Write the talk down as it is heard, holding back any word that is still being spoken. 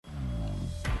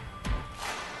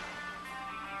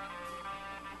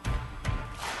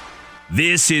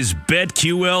This is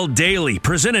BetQL Daily,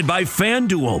 presented by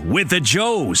FanDuel with the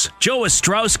Joes, Joe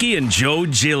Ostrowski and Joe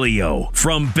Giglio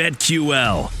from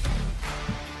BetQL.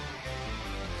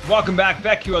 Welcome back.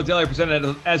 BetQL Daily,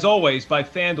 presented as always by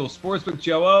FanDuel Sportsbook.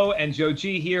 Joe O and Joe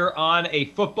G here on a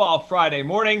football Friday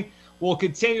morning. We'll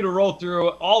continue to roll through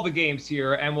all the games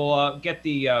here, and we'll get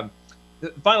the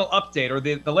final update, or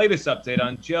the latest update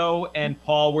on Joe and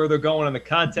Paul, where they're going on the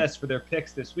contest for their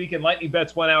picks this weekend. Lightning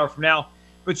bets 1 hour from now.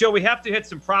 But, Joe, we have to hit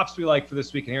some props we like for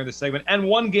this weekend here in this segment, and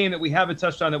one game that we haven't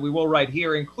touched on that we will right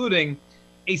here, including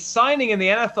a signing in the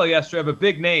NFL yesterday of a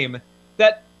big name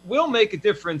that will make a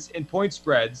difference in point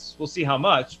spreads. We'll see how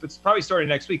much, but it's probably starting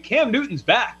next week. Cam Newton's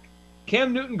back.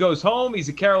 Cam Newton goes home. He's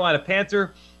a Carolina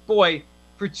Panther. Boy,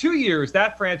 for 2 years,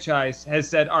 that franchise has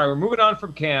said, all right, we're moving on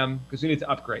from Cam because we need to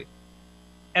upgrade.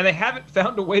 And they haven't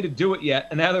found a way to do it yet,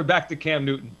 and now they're back to Cam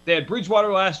Newton. They had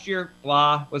Bridgewater last year.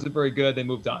 Blah, wasn't very good. They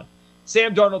moved on.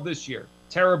 Sam Darnold this year,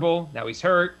 terrible. Now he's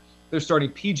hurt. They're starting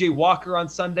P.J. Walker on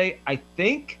Sunday, I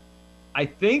think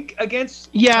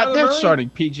against Kyler they're Murray? starting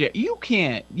P.J. You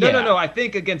can't. Yeah. No. I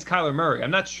think against Kyler Murray.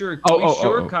 I'm not sure.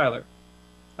 Kyler?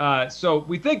 So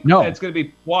we think it's going to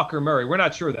be Walker Murray. We're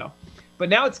not sure, though. But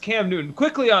now it's Cam Newton.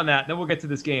 Quickly on that, and then we'll get to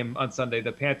this game on Sunday,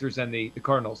 the Panthers and the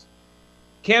Cardinals.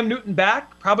 Cam Newton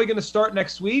back, probably going to start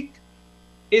next week.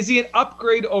 Is he an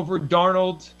upgrade over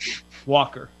Darnold,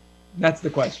 Walker? That's the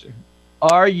question.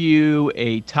 Are you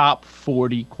a top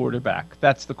 40 quarterback?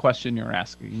 That's the question you're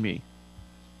asking me.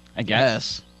 I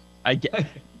guess.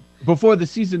 Before the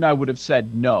season, I would have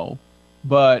said no.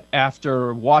 But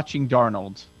after watching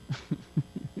Darnold,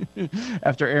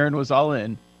 after Aaron was all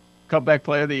in, comeback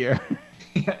player of the year.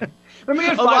 Remember he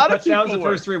had 5 touchdowns the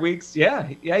first 3 weeks? Yeah,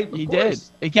 he did.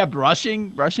 He kept rushing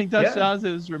touchdowns.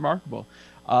 It was remarkable.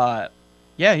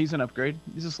 He's an upgrade.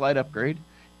 He's a slight upgrade.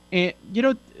 And you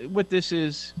know what this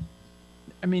is?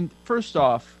 I mean, first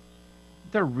off,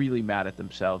 they're really mad at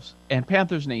themselves. And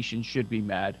Panthers Nation should be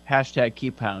mad. #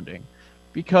 keep pounding.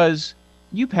 Because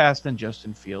you passed on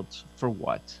Justin Fields for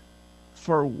what?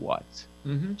 For what?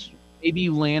 Mm-hmm. Maybe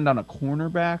you land on a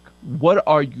cornerback? What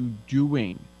are you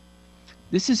doing?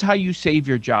 This is how you save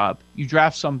your job. You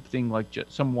draft someone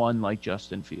like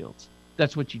Justin Fields.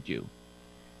 That's what you do.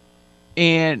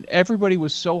 And everybody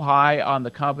was so high on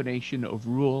the combination of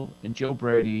Rule and Joe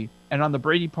Brady. And on the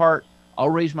Brady part, I'll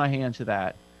raise my hand to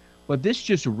that. But this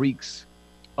just reeks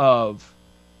of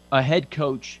a head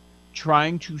coach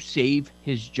trying to save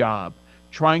his job,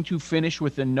 trying to finish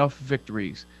with enough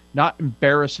victories, not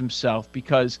embarrass himself,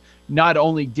 because not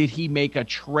only did he make a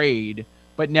trade,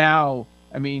 but now,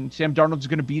 I mean, Sam Darnold's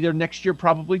going to be there next year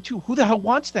probably too. Who the hell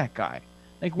wants that guy?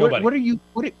 Like, what are you?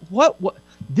 What?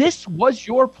 This was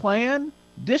your plan?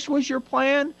 This was your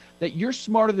plan? That you're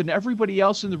smarter than everybody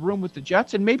else in the room with the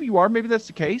Jets? And maybe you are. Maybe that's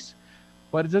the case.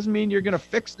 But it doesn't mean you're going to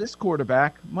fix this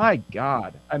quarterback. My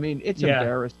God. I mean, it's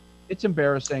embarrassing. It's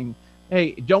embarrassing.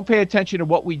 Hey, don't pay attention to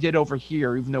what we did over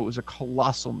here, even though it was a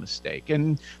colossal mistake.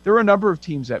 And there were a number of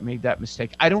teams that made that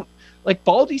mistake. Like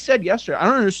Baldy said yesterday, I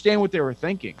don't understand what they were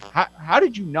thinking. How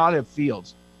did you not have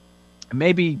Fields? And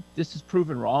maybe this is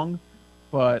proven wrong,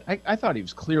 but I thought he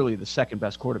was clearly the second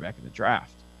best quarterback in the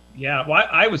draft. Yeah, well,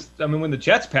 when the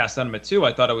Jets passed on him at 2,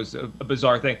 I thought it was a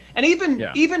bizarre thing. And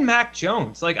even Mac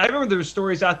Jones. Like, I remember there were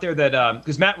stories out there that,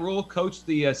 because Matt Rule coached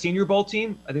the Senior Bowl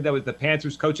team, I think that was the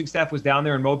Panthers coaching staff was down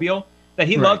there in Mobile, that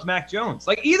he loved Mac Jones.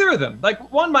 Like, either of them. Like,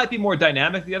 one might be more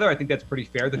dynamic than the other. I think that's pretty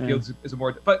fair. The Fields is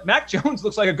but Mac Jones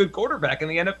looks like a good quarterback in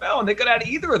the NFL, and they could add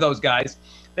either of those guys.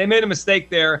 They made a mistake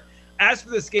there. As for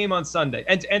this game on Sunday,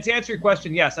 and to answer your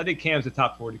question, yes, I think Cam's a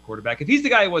top 40 quarterback. If he's the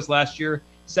guy he was last year,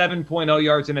 7.0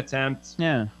 yards in attempts.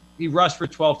 Yeah. He rushed for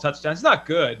 12 touchdowns. It's not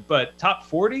good, but top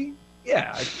 40?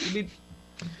 Yeah. I mean,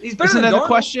 he's better Isn't than that Darnold. the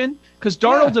question? Because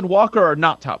Darnold and Walker are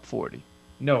not top 40.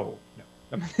 No.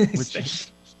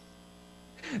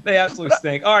 They absolutely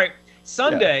stink. All right.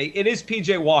 Sunday, It is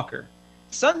P.J. Walker.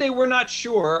 Sunday, we're not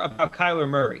sure about Kyler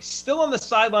Murray. Still on the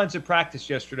sidelines of practice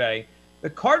yesterday. The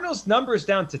Cardinals' number is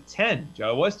down to 10, Joe.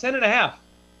 It was 10.5.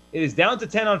 It is down to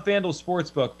 10 on FanDuel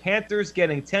Sportsbook. Panthers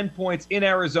getting 10 points in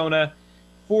Arizona.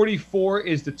 44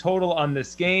 is the total on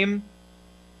this game.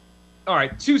 All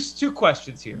right, two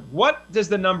questions here. What does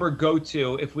the number go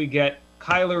to if we get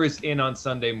Kyler is in on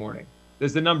Sunday morning?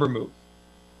 Does the number move?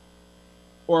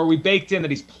 Or are we baked in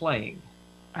that he's playing?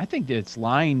 I think that it's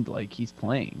lined like he's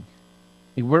playing.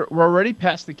 We're already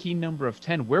past the key number of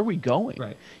 10. Where are we going?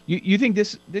 Right. You think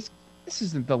this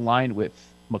isn't the line with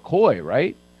McCoy,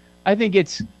 right? I think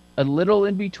it's a little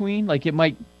in between. Like, it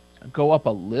might go up a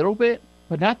little bit,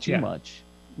 but not too much.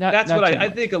 That's what I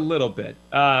think, a little bit.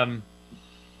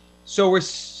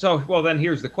 Well, then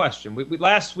here's the question.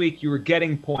 Last week you were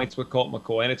getting points with Colt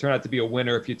McCoy, and it turned out to be a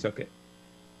winner if you took it.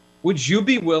 Would you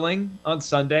be willing on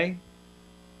Sunday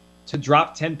to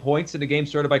drop 10 points in a game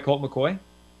started by Colt McCoy?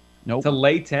 Nope. To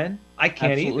lay 10? I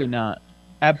can't Absolutely either. not.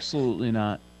 Absolutely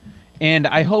not. And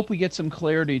I hope we get some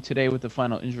clarity today with the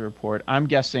final injury report. I'm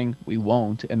guessing we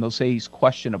won't, and they'll say he's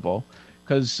questionable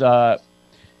because I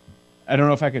don't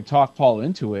know if I could talk Paul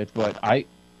into it, but I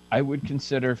would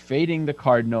consider fading the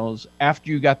Cardinals after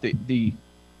you got the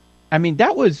I mean,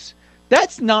 that's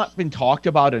not been talked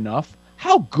about enough.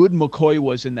 How good McCoy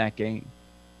was in that game.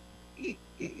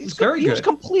 He's very good. He was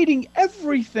completing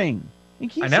everything.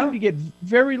 And he I know. seemed to get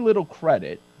very little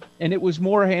credit, and it was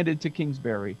more handed to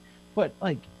Kingsbury. But,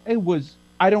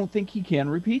 I don't think he can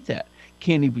repeat that.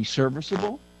 Can he be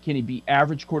serviceable? Can he be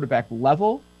average quarterback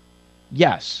level?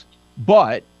 Yes.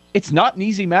 But it's not an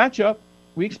easy matchup.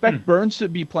 We expect Burns to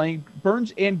be playing.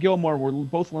 Burns and Gilmore were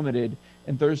both limited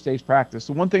in Thursday's practice.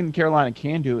 The one thing Carolina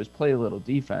can do is play a little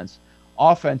defense.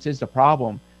 Offense is the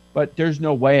problem, but there's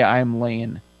no way I'm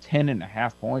laying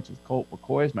 10.5 points with Colt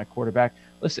McCoy as my quarterback.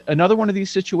 Listen, another one of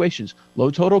these situations, low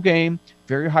total game,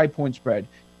 very high point spread.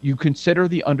 You consider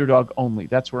the underdog only.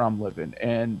 That's where I'm living.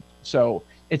 And so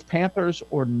it's Panthers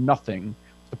or nothing.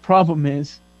 The problem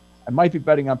is I might be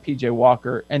betting on PJ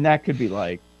Walker, and that could be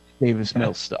like Davis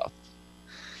Mills stuff.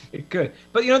 It could.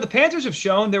 But, the Panthers have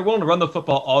shown they're willing to run the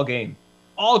football all game.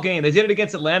 All game. They did it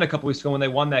against Atlanta a couple weeks ago when they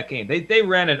won that game. They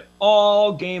ran it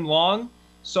all game long,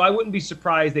 so I wouldn't be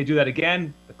surprised they do that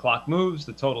again. The clock moves.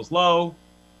 The total's low.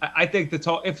 I think if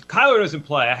Kyler doesn't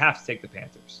play, I have to take the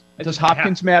Panthers. Does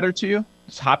Hopkins matter to you?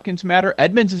 Does Hopkins matter?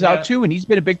 Edmonds is out too, and he's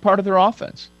been a big part of their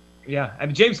offense. Yeah, I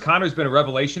mean, James Conner's been a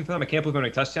revelation for them. I can't believe how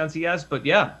many touchdowns he has. But,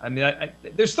 yeah, I mean,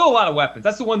 there's still a lot of weapons.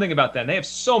 That's the one thing about them. They have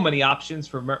so many options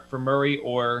for Murray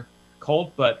or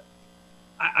Colt, but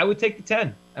I would take the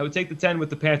 10. I would take the 10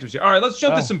 with the Panthers here. All right, let's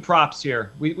jump to some props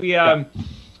here.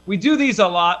 We do these a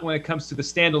lot when it comes to the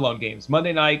standalone games,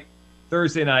 Monday night,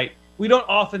 Thursday night. We don't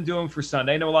often do them for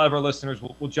Sunday. I know a lot of our listeners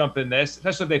will jump in this,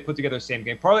 especially if they put together the same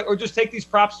game parlay, or just take these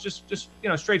props just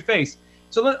straight face.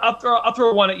 So I'll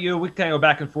throw one at you. We kind of go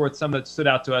back and forth. Some that stood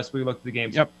out to us. We looked at the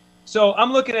games. Yep. So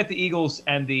I'm looking at the Eagles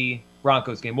and the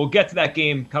Broncos game. We'll get to that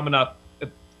game coming up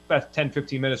about 10,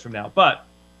 15 minutes from now. But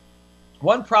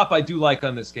one prop I do like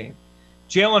on this game,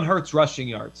 Jalen Hurts rushing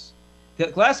yards.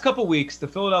 The last couple weeks, the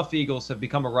Philadelphia Eagles have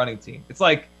become a running team. It's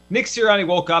like Nick Sirianni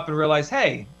woke up and realized,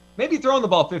 hey, maybe throwing the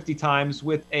ball 50 times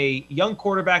with a young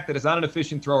quarterback that is not an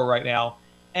efficient thrower right now,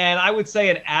 and I would say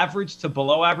an average to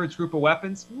below average group of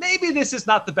weapons, maybe this is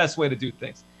not the best way to do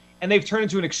things. And they've turned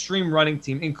into an extreme running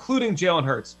team, including Jalen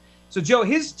Hurts. So, Joe,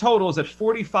 his total is at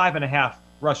 45.5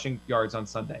 rushing yards on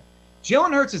Sunday.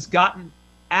 Jalen Hurts has gotten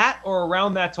at or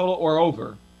around that total or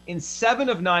over in 7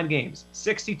 of 9 games,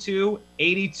 62,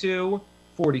 82,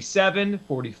 47,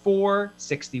 44,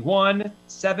 61,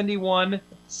 71,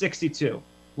 62.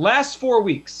 Last 4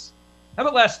 weeks. How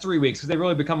about last 3 weeks? Because they've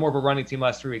really become more of a running team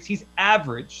last 3 weeks. He's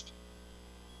averaged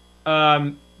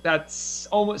that's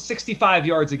almost 65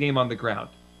 yards a game on the ground.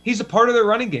 He's a part of their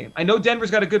running game. I know Denver's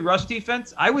got a good rush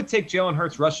defense. I would take Jalen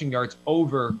Hurts rushing yards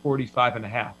over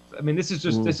 45.5. I mean, this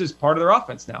is part of their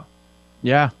offense now.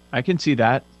 Yeah, I can see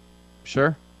that.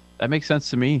 Sure. That makes sense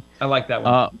to me. I like that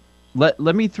one.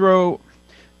 Let me throw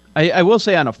I will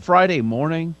say on a Friday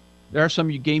morning, there are some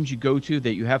games you go to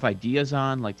that you have ideas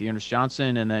on, like the Ernest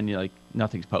Johnson, and then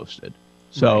nothing's posted.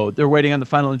 So They're waiting on the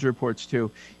final injury reports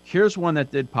too. Here's one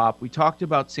that did pop. We talked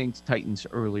about Saints Titans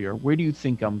earlier. Where do you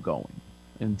think I'm going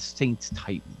in Saints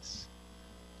Titans?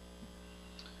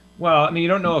 Well, I mean, you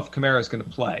don't know if Kamara's going to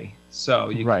play, so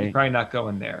you're probably not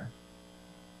going there.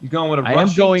 You're going with a rushing I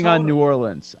am going total? on New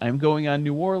Orleans. I'm going on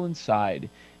New Orleans side,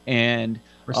 and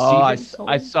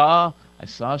I saw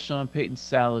Sean Payton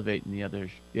salivating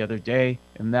the other day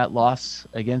in that loss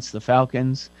against the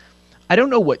Falcons. I don't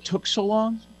know what took so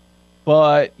long,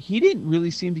 but he didn't really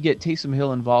seem to get Taysom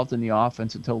Hill involved in the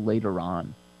offense until later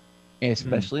on,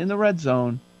 especially in the red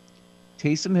zone.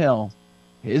 Taysom Hill,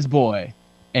 his boy,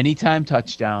 anytime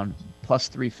touchdown, plus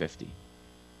 350.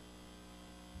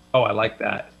 Oh, I like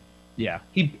that. Yeah.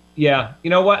 You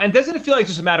know what? And doesn't it feel like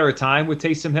just a matter of time with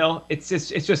Taysom Hill? It's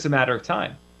just a matter of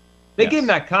time. They gave him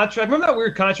that contract. Remember that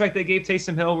weird contract they gave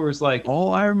Taysom Hill where it was like...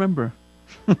 Oh, I remember.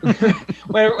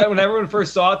 when everyone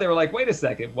first saw it, they were like, wait a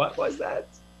second, what was that?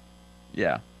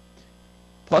 Yeah.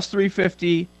 Plus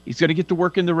 350. He's going to get to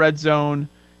work in the red zone.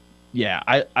 Yeah,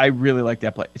 I really like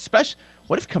that play. Especially,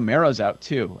 what if Kamara's out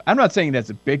too? I'm not saying that's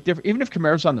a big difference. Even if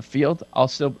Kamara's on the field,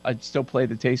 I'd still play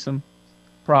the Taysom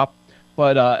prop.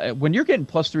 But when you're getting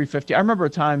plus 350, I remember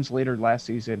times later last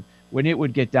season when it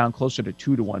would get down closer to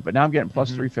 2-1. But now I'm getting plus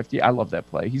 350. I love that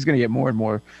play. He's going to get more and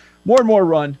more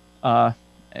run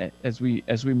as we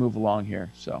move along here.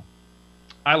 So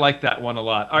I like that one a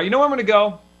lot. All right, you know where I'm going to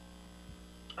go?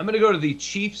 I'm going to go to the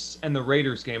Chiefs and the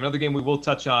Raiders game, another game we will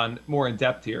touch on more in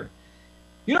depth here.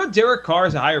 You know, Derek Carr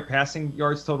has a higher passing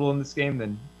yards total in this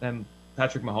game than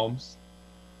Patrick Mahomes.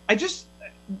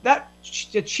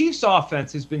 The Chiefs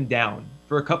offense has been down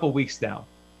for a couple weeks now.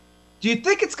 Do you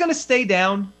think it's going to stay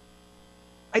down?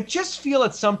 I just feel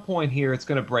at some point here it's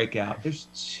going to break out.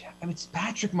 It's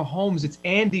Patrick Mahomes. It's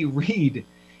Andy Reid.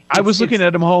 I was looking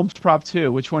at Mahomes prop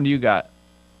too. Which one do you got?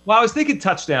 Well, I was thinking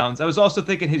touchdowns. I was also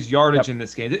thinking his yardage in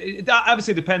this game. It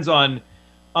obviously depends on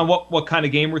what kind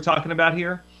of game we're talking about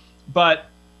here. But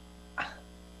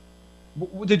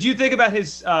did you think about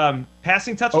his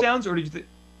passing touchdowns or did you think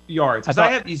yards? Because I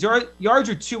have his yards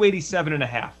are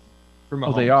 287.5 for Mahomes.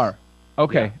 Oh, they are.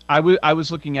 Okay, yeah. I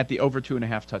was looking at the over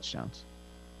 2.5 touchdowns.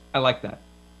 I like that.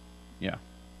 Yeah.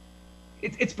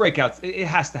 It's breakouts. It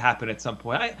has to happen at some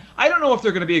point. I don't know if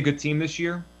they're going to be a good team this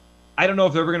year. I don't know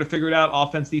if they're ever going to figure it out,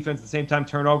 offense, defense, at the same time,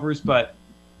 turnovers, but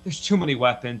there's too many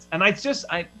weapons. And I'm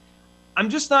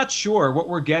just not sure what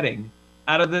we're getting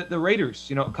out of the Raiders,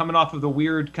 you know, coming off of the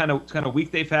weird kind of week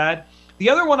they've had. The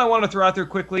other one I want to throw out there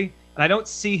quickly, and I don't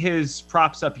see his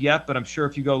props up yet, but I'm sure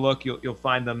if you go look, you'll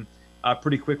find them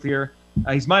pretty quickly here.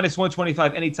 He's minus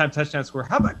 125 anytime touchdown score.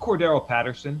 How about Cordero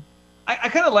Patterson? I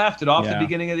kind of laughed it off at the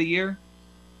beginning of the year.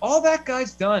 All that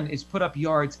guy's done is put up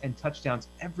yards and touchdowns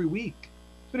every week.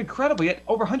 It's been incredible. He had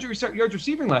over 100 yards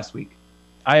receiving last week.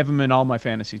 I have him in all my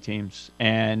fantasy teams,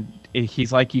 and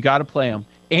he's like, you got to play him.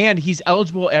 And he's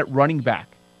eligible at running back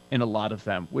in a lot of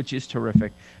them, which is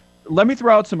terrific. Let me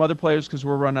throw out some other players because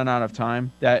we're running out of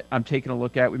time that I'm taking a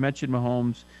look at. We mentioned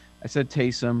Mahomes. I said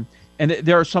Taysom. And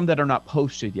there are some that are not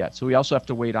posted yet, so we also have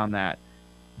to wait on that.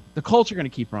 The Colts are going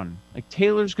to keep running. Like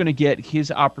Taylor's going to get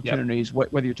his opportunities,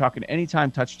 whether you're talking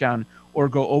anytime touchdown or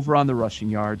go over on the rushing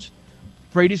yards.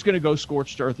 Brady's going to go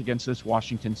scorched earth against this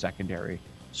Washington secondary.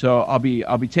 So I'll be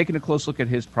taking a close look at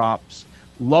his props.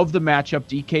 Love the matchup,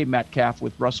 DK Metcalf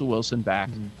with Russell Wilson back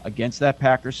against that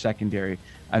Packers secondary.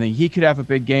 I think he could have a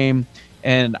big game.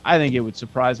 And I think it would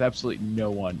surprise absolutely no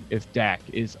one if Dak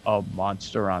is a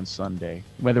monster on Sunday,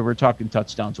 whether we're talking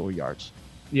touchdowns or yards.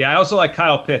 Yeah, I also like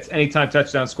Kyle Pitts. Anytime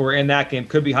touchdown score in that game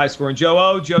could be high scoring. Joe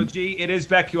O, Joe G, it is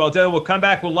BetQL Daily. We'll come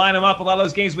back. We'll line them up. A lot of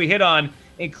those games we hit on,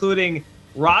 including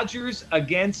Rodgers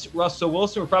against Russell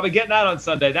Wilson. We're probably getting that on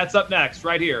Sunday. That's up next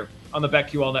right here on the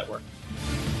BetQL Network.